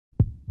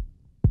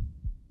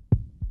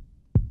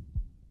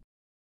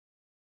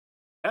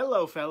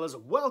Hello fellas,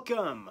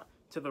 welcome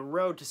to the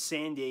Road to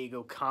San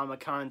Diego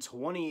Comic-Con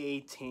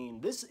 2018.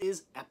 This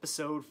is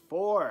episode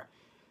 4,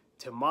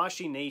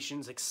 Tamashii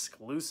Nation's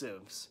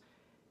exclusives.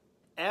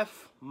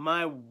 F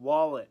my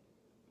wallet,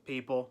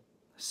 people.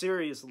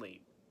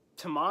 Seriously,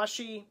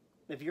 Tamashii,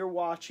 if you're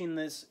watching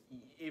this,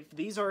 if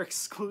these are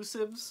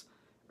exclusives,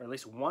 or at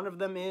least one of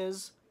them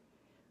is,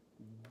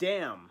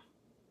 damn.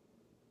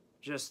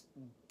 Just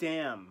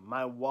damn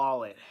my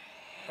wallet.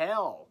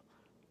 Hell.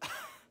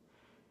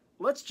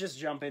 Let's just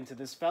jump into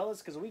this, fellas,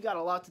 because we got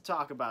a lot to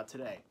talk about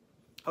today.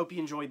 Hope you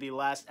enjoyed the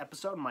last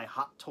episode of my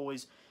Hot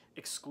Toys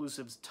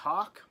exclusives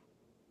talk.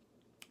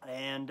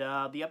 And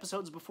the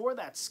episodes before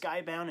that,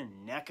 Skybound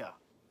and NECA.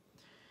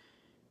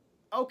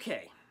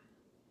 Okay.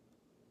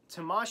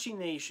 Tamashii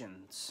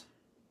Nations,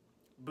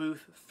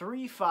 booth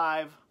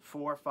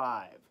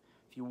 3545.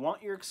 If you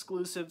want your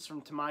exclusives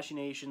from Tamashii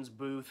Nations,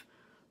 booth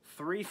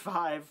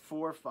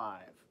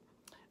 3545.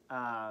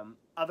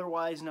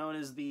 Otherwise known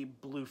as the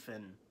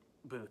Bluefin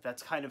booth.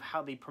 That's kind of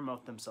how they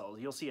promote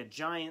themselves. You'll see a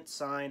giant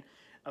sign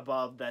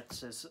above that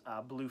says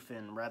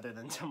Bluefin rather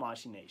than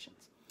Tamashii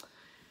Nations.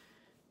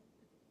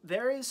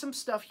 There is some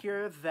stuff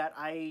here that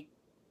I'm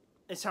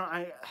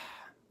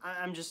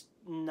just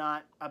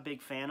not a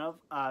big fan of,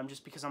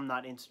 just because I'm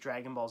not into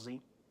Dragon Ball Z.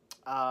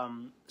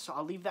 So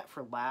I'll leave that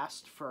for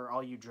last for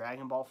all you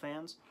Dragon Ball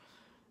fans.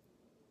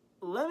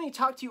 Let me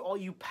talk to you all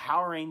you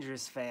Power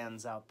Rangers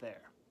fans out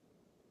there.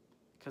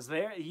 Because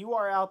you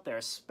are out there,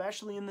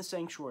 especially in the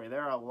Sanctuary.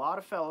 There are a lot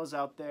of fellas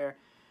out there.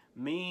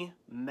 Me,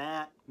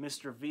 Matt,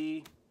 Mr.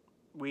 V,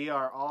 we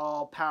are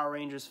all Power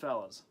Rangers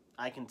fellas.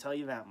 I can tell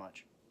you that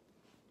much.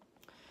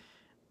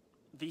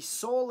 The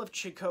Soul of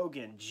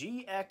Chikogan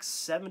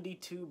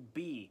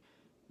GX72B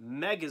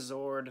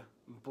Megazord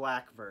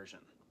Black version.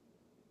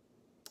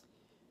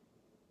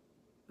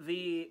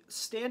 The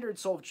standard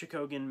Soul of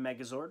Chikogan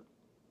Megazord,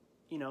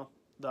 you know,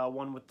 the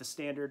one with the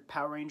standard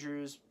Power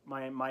Rangers,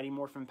 Mighty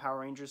Morphin Power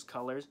Rangers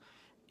colors,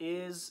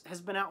 has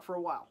been out for a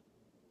while.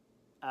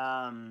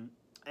 And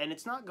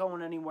it's not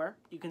going anywhere.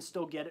 You can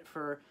still get it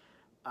for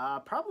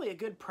probably a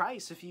good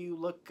price if you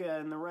look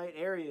in the right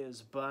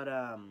areas.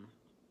 But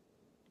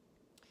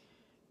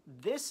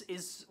this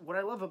is, what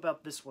I love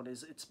about this one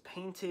is it's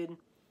painted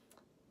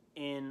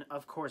in,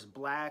 of course,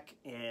 black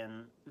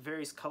and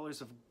various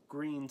colors of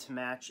green to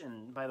match.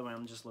 And by the way,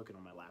 I'm just looking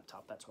on my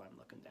laptop. That's why I'm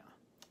looking down.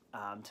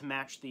 To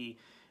match the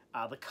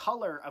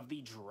color of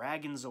the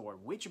Dragon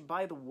Zord, which,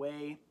 by the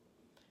way,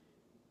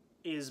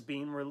 is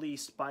being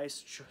released by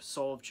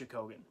Soul of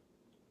Chikogan.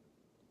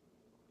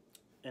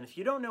 And if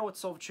you don't know what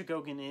Soul of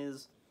Chikogan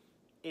is,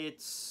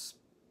 it's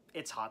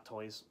Hot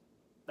Toys.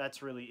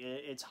 That's really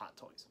it's Hot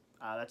Toys.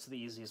 That's the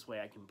easiest way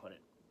I can put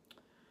it.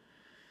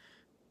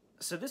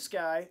 So this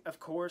guy, of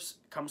course,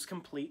 comes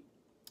complete.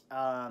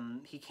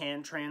 He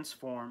can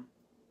transform.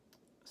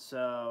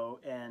 So,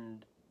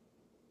 and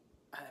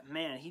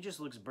man, he just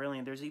looks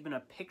brilliant. There's even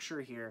a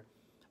picture here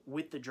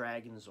with the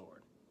Dragon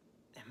Zord.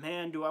 And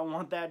man, do I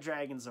want that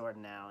Dragon Zord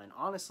now. And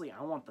honestly,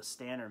 I want the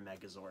standard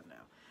Megazord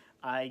now.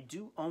 I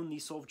do own the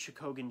Soul of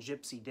Chikogan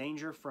Gypsy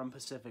Danger from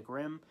Pacific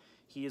Rim.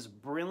 He is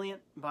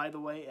brilliant, by the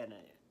way, and an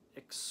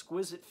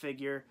exquisite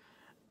figure.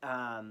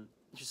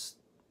 Just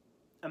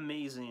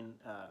amazing,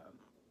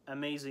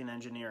 amazing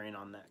engineering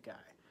on that guy.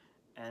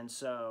 And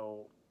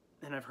so,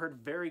 and I've heard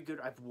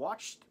I've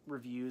watched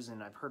reviews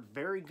and I've heard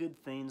very good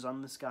things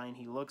on this guy, and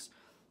he looks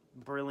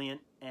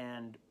brilliant,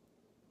 and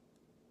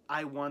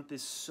I want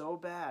this so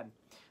bad.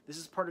 This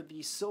is part of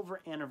the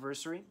Silver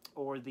Anniversary,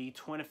 or the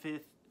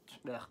 25th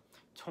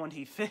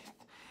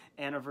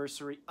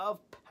anniversary of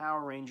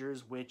Power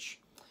Rangers, which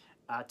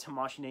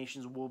Tamashii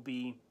Nations will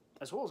be,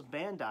 as well as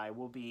Bandai,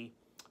 will be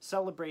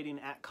celebrating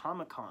at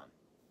Comic-Con.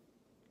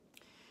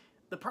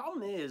 The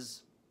problem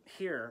is,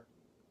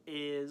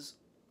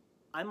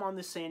 I'm on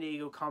the San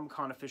Diego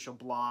Comic-Con official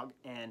blog,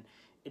 and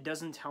it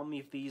doesn't tell me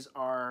if these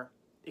are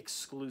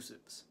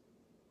exclusives.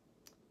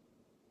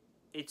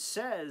 It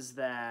says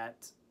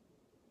that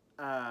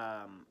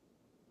that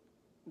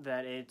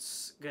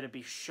it's going to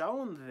be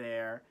shown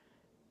there,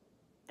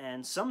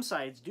 and some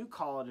sites do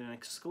call it an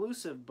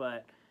exclusive,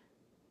 but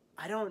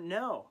I don't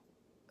know.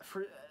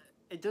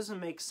 It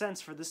doesn't make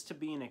sense for this to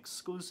be an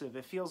exclusive.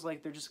 It feels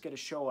like they're just going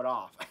to show it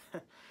off,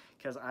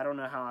 because I don't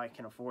know how I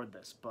can afford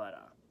this,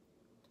 but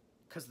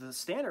because the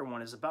standard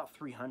one is about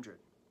 $300,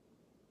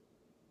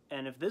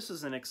 and if this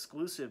is an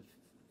exclusive,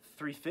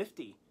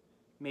 $350,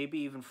 maybe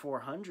even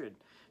 $400.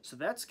 So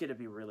that's going to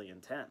be really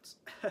intense.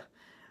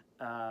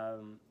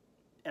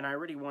 And I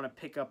already want to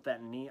pick up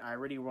that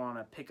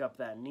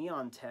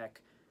Neon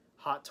Tech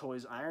Hot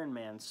Toys Iron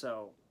Man.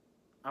 So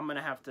I'm going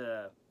to have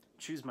to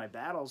choose my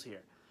battles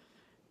here.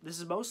 This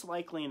is most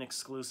likely an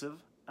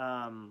exclusive,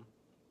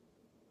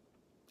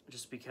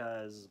 just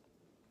because,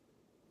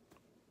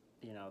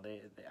 you know,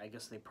 I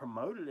guess they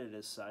promoted it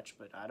as such,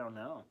 but I don't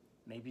know.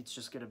 Maybe it's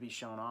just going to be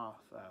shown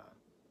off.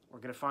 We're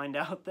going to find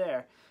out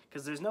there,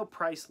 because there's no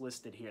price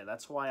listed here.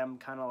 That's why I'm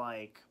kind of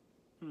like,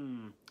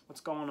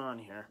 what's going on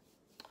here?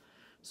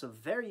 So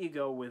there you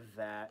go with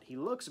that. He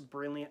looks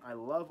brilliant. I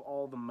love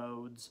all the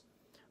modes.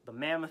 The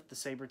mammoth, the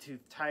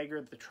saber-toothed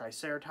tiger, the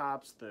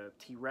triceratops, the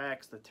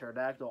T-Rex, the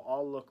pterodactyl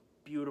all look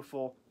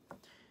beautiful.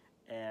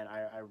 And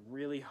I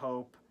really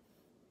hope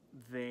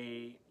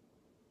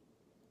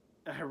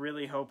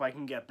I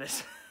can get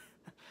this.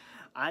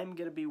 I'm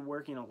going to be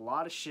working a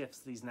lot of shifts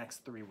these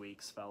next 3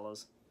 weeks,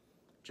 fellas.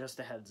 Just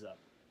a heads up.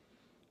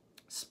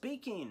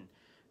 Speaking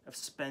of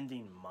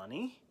spending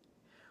money,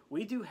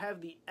 we do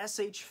have the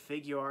SH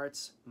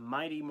Figuarts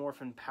Mighty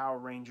Morphin Power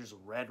Rangers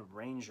Red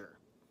Ranger.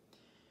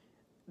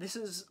 This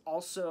is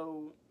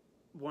also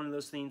one of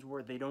those things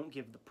where they don't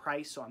give the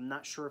price, so I'm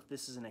not sure if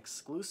this is an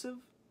exclusive.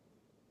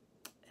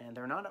 And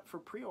they're not up for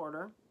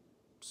pre-order,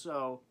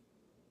 so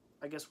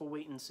I guess we'll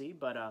wait and see.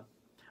 But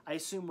I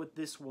assume what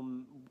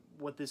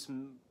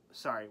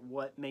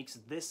makes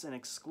this an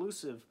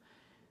exclusive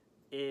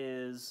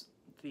is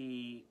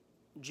the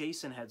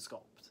Jason head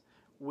sculpt,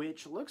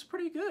 which looks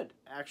pretty good,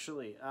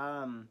 actually.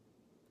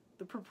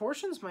 The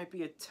proportions might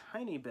be a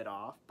tiny bit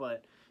off,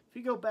 but if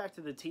you go back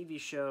to the TV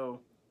show,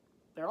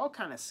 they're all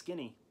kind of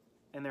skinny,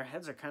 and their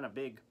heads are kind of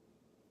big.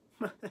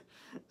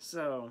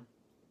 So,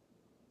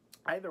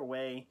 either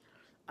way,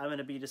 I'm going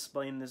to be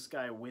displaying this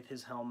guy with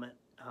his helmet,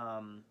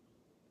 and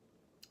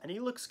he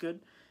looks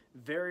good,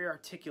 very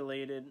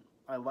articulated.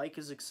 I like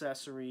his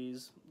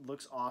accessories,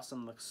 looks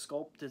awesome, the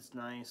sculpt is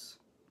nice,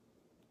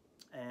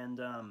 and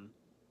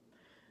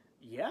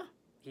yeah,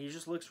 he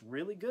just looks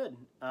really good.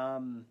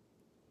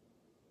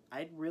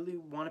 I'd really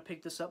want to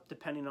pick this up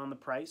depending on the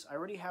price. I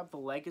already have the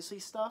legacy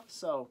stuff,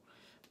 so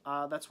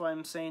that's why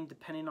I'm saying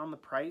depending on the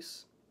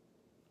price,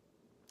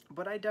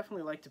 but I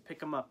definitely like to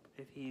pick him up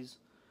if he's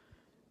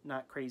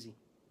not crazy.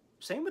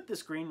 Same with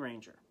this Green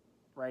Ranger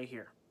right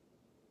here.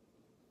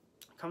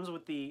 Comes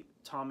with the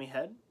Tommy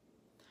head,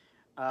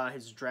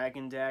 his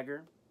dragon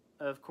dagger,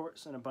 of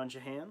course, and a bunch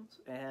of hands,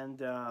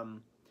 and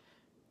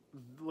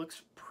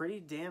looks pretty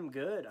damn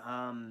good.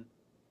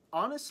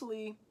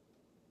 Honestly,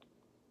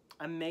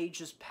 I may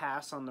just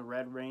pass on the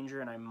Red Ranger,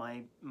 and I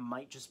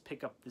might just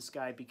pick up this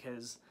guy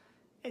because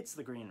it's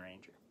the Green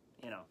Ranger.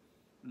 You know,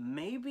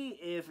 maybe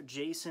if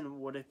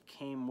Jason would have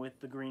came with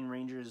the Green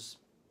Ranger's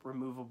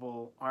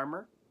removable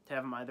armor to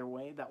have him either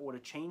way, that would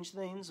have changed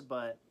things,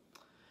 but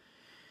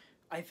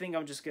I think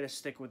I'm just gonna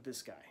stick with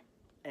this guy.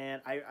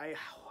 And I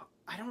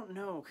don't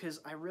know, because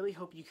I really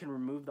hope you can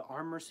remove the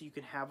armor so you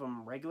can have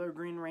him regular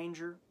Green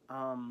Ranger,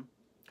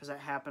 because that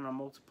happened on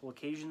multiple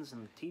occasions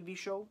in the TV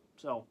show.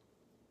 So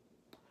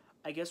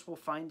I guess we'll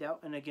find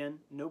out, and again,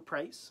 no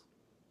price.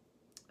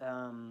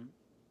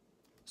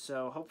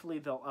 So hopefully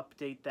they'll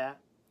update that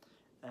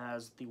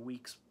as the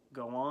weeks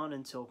go on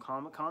until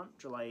Comic-Con,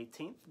 July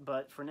 18th.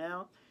 But for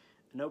now,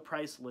 no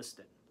price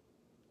listed.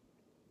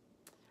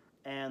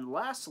 And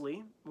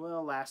lastly,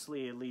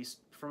 at least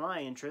for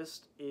my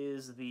interest,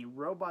 is the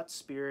Robot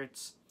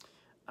Spirits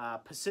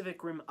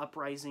Pacific Rim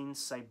Uprising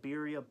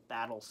Siberia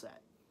Battle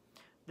Set.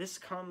 This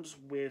comes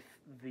with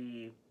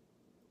the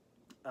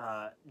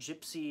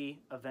Gypsy,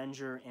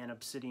 Avenger, and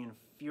Obsidian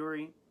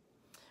Fury.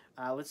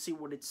 Let's see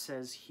what it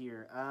says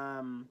here.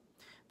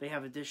 They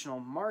have additional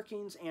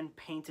markings and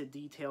painted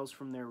details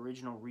from their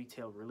original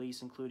retail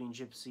release, including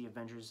Gypsy,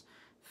 Avenger's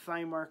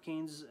thigh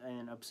markings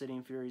and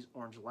Obsidian Fury's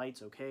orange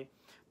lights. Okay,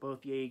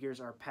 both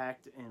Jaegers are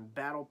packed in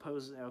battle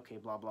poses. Okay,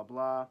 blah blah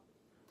blah.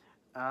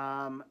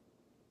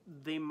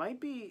 They might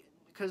be,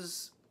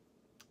 because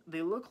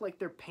they look like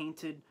they're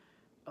painted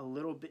a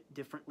little bit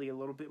differently, a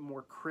little bit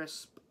more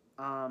crisp.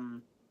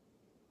 And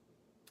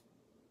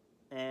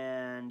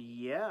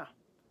yeah,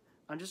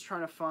 I'm just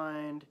trying to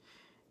find.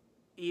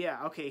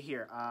 Yeah, okay,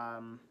 here.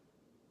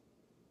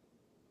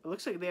 It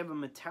looks like they have a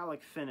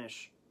metallic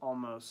finish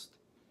almost.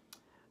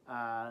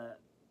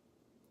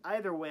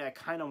 Either way, I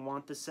kind of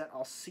want the set.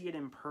 I'll see it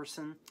in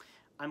person.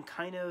 I'm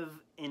kind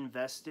of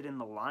invested in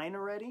the line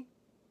already,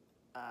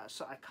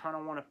 so I kind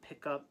of want to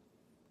pick up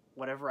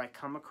whatever I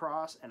come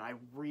across, and I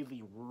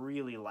really,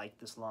 really like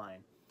this line.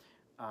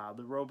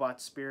 The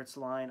Robot Spirits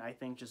line, I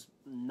think, just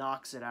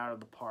knocks it out of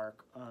the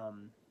park.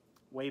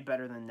 Way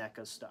better than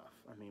NECA stuff.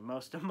 I mean,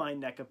 most of my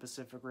NECA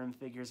Pacific Rim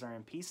figures are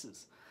in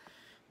pieces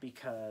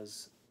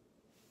because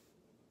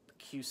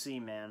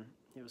QC, man,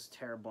 it was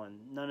terrible,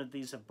 and none of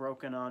these have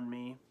broken on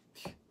me.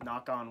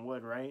 Knock on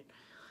wood, right?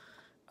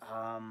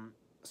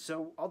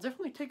 So I'll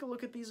definitely take a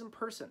look at these in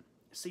person,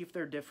 see if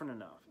they're different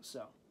enough.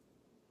 So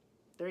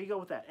there you go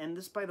with that. And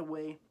this, by the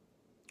way,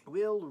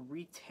 will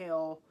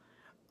retail.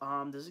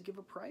 Does it give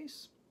a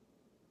price?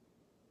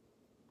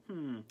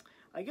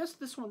 I guess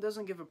this one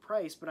doesn't give a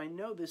price, but I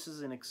know this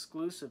is an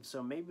exclusive,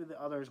 so maybe the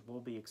others will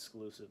be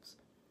exclusives.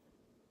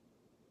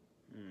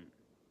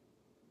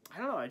 I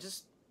don't know,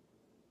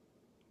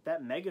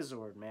 that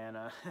Megazord, man,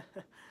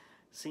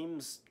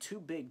 seems too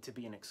big to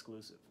be an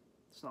exclusive.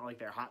 It's not like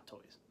they're Hot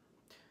Toys.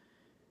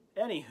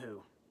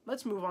 Anywho,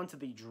 let's move on to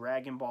the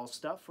Dragon Ball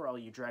stuff for all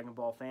you Dragon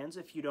Ball fans.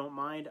 If you don't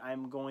mind,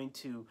 I'm going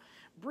to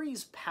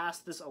breeze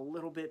past this a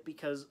little bit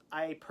because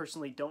I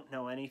personally don't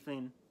know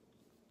anything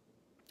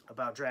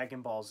about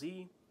Dragon Ball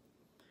Z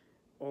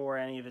or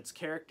any of its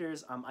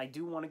characters. I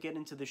do want to get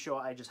into the show,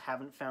 I just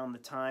haven't found the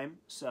time,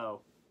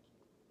 so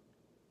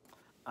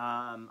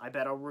I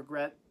bet I'll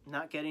regret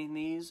not getting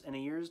these in a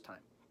year's time.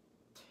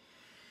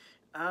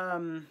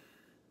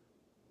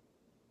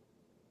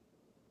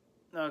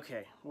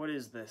 Okay, what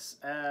is this?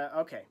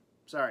 Okay,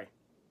 sorry.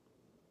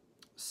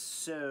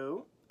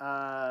 So,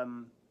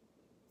 Tamashii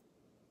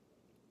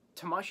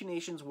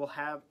Nations will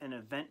have an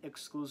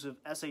event-exclusive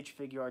SH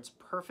Figuarts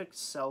Perfect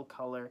Cell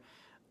Color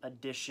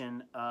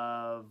edition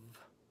of...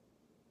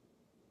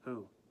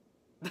 who?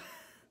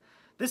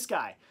 This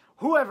guy.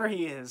 Whoever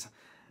he is.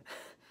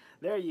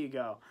 There you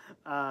go.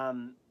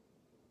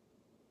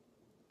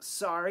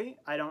 Sorry,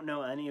 I don't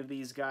know any of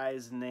these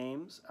guys'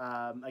 names.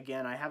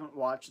 Again, I haven't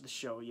watched the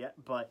show yet,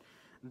 but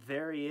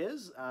there he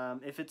is.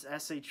 If it's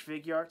SH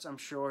Figuarts, I'm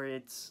sure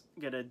it's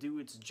gonna do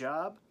its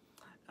job.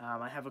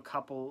 I have a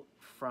couple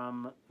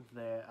from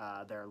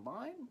their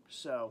line,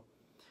 so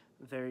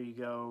there you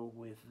go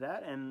with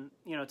that. And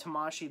you know,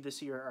 Tamashii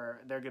this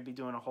year they're gonna be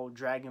doing a whole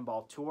Dragon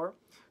Ball tour.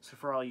 So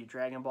for all you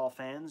Dragon Ball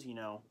fans, you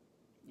know,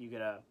 you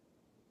gotta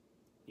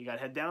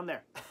head down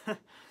there.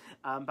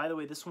 By the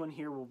way, this one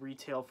here will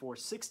retail for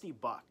 $60.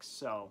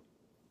 So,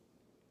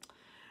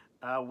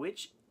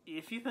 which,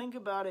 if you think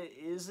about it,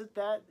 is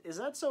that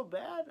so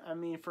bad? I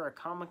mean, for a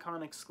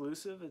Comic-Con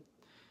exclusive,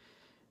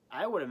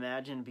 I would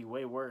imagine it'd be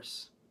way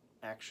worse,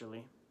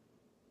 actually.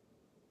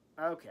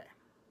 Okay.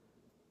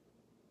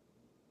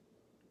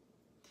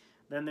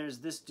 Then there's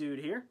this dude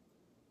here.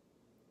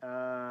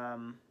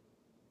 What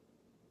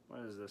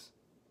is this?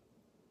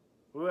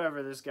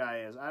 Whoever this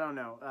guy is, I don't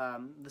know.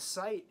 The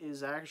site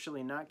is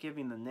actually not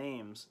giving the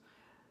names.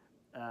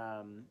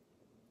 I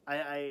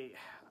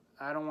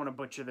don't want to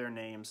butcher their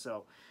names,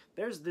 so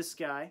there's this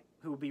guy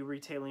who will be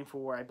retailing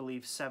for, I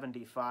believe,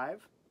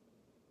 $75.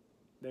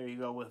 There you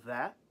go with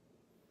that.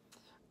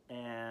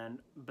 And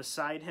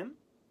beside him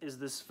is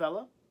this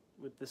fella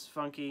with this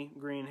funky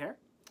green hair,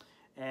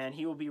 and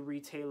he will be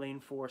retailing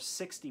for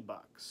 $60.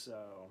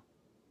 So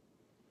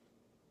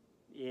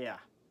yeah,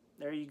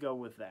 there you go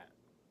with that.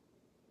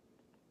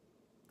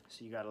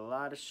 So you got a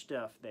lot of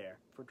stuff there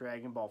for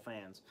Dragon Ball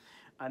fans.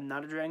 I'm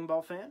not a Dragon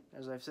Ball fan,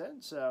 as I've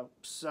said, so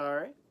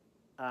sorry.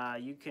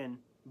 You can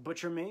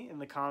butcher me in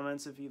the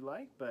comments if you'd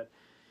like, but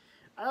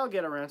I'll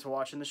get around to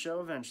watching the show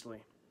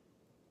eventually.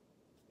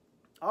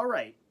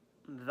 Alright,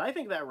 I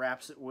think that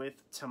wraps it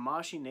with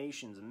Tamashii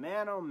Nations.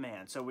 Man, oh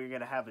man. So we're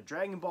going to have a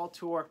Dragon Ball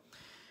tour,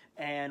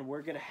 and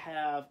we're going to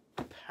have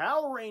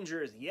Power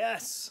Rangers.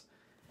 Yes!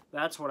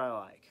 That's what I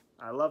like.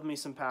 I love me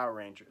some Power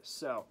Rangers.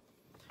 So...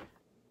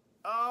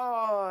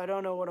 oh, I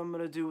don't know what I'm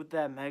going to do with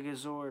that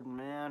Megazord,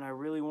 man. I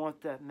really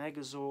want that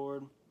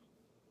Megazord.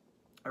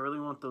 I really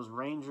want those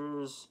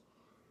Rangers.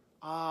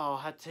 Oh, I'll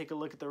have to take a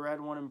look at the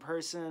red one in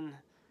person.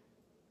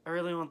 I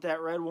really want that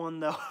red one,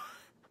 though.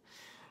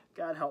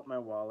 God help my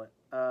wallet.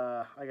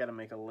 I got to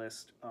make a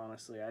list,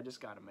 honestly. I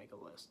just got to make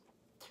a list.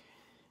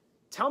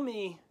 Tell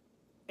me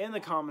in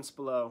the comments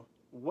below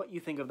what you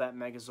think of that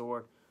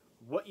Megazord,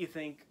 what you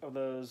think of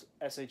those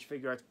SH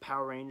Figuarts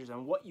Power Rangers,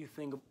 and what you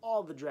think of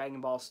all the Dragon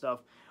Ball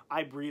stuff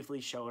I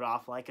briefly showed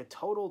off like a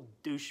total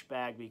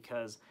douchebag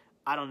because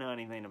I don't know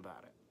anything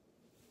about it.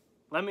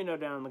 Let me know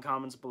down in the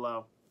comments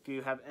below if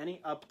you have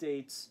any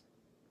updates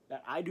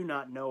that I do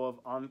not know of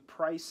on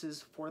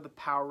prices for the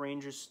Power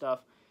Rangers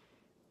stuff,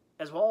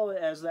 as well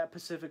as that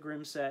Pacific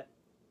Rim set.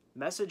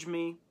 Message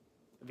me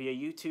via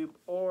YouTube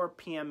or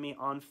PM me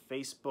on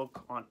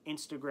Facebook, on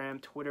Instagram,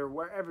 Twitter,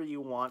 wherever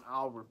you want.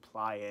 I'll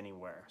reply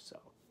anywhere, so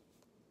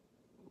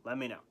let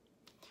me know.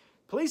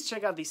 Please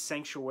check out the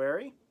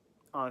Sanctuary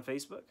on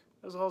Facebook,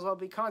 as well as all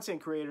the content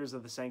creators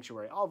of the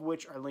Sanctuary, all of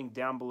which are linked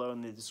down below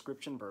in the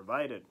description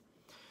provided.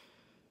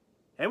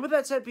 And with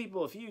that said,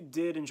 people, if you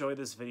did enjoy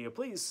this video,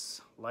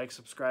 please like,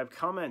 subscribe,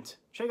 comment.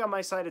 Check out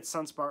my site at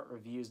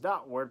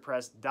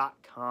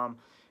SunSpotReviewz.wordpress.com,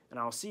 and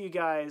I'll see you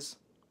guys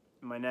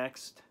in my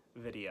next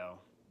video.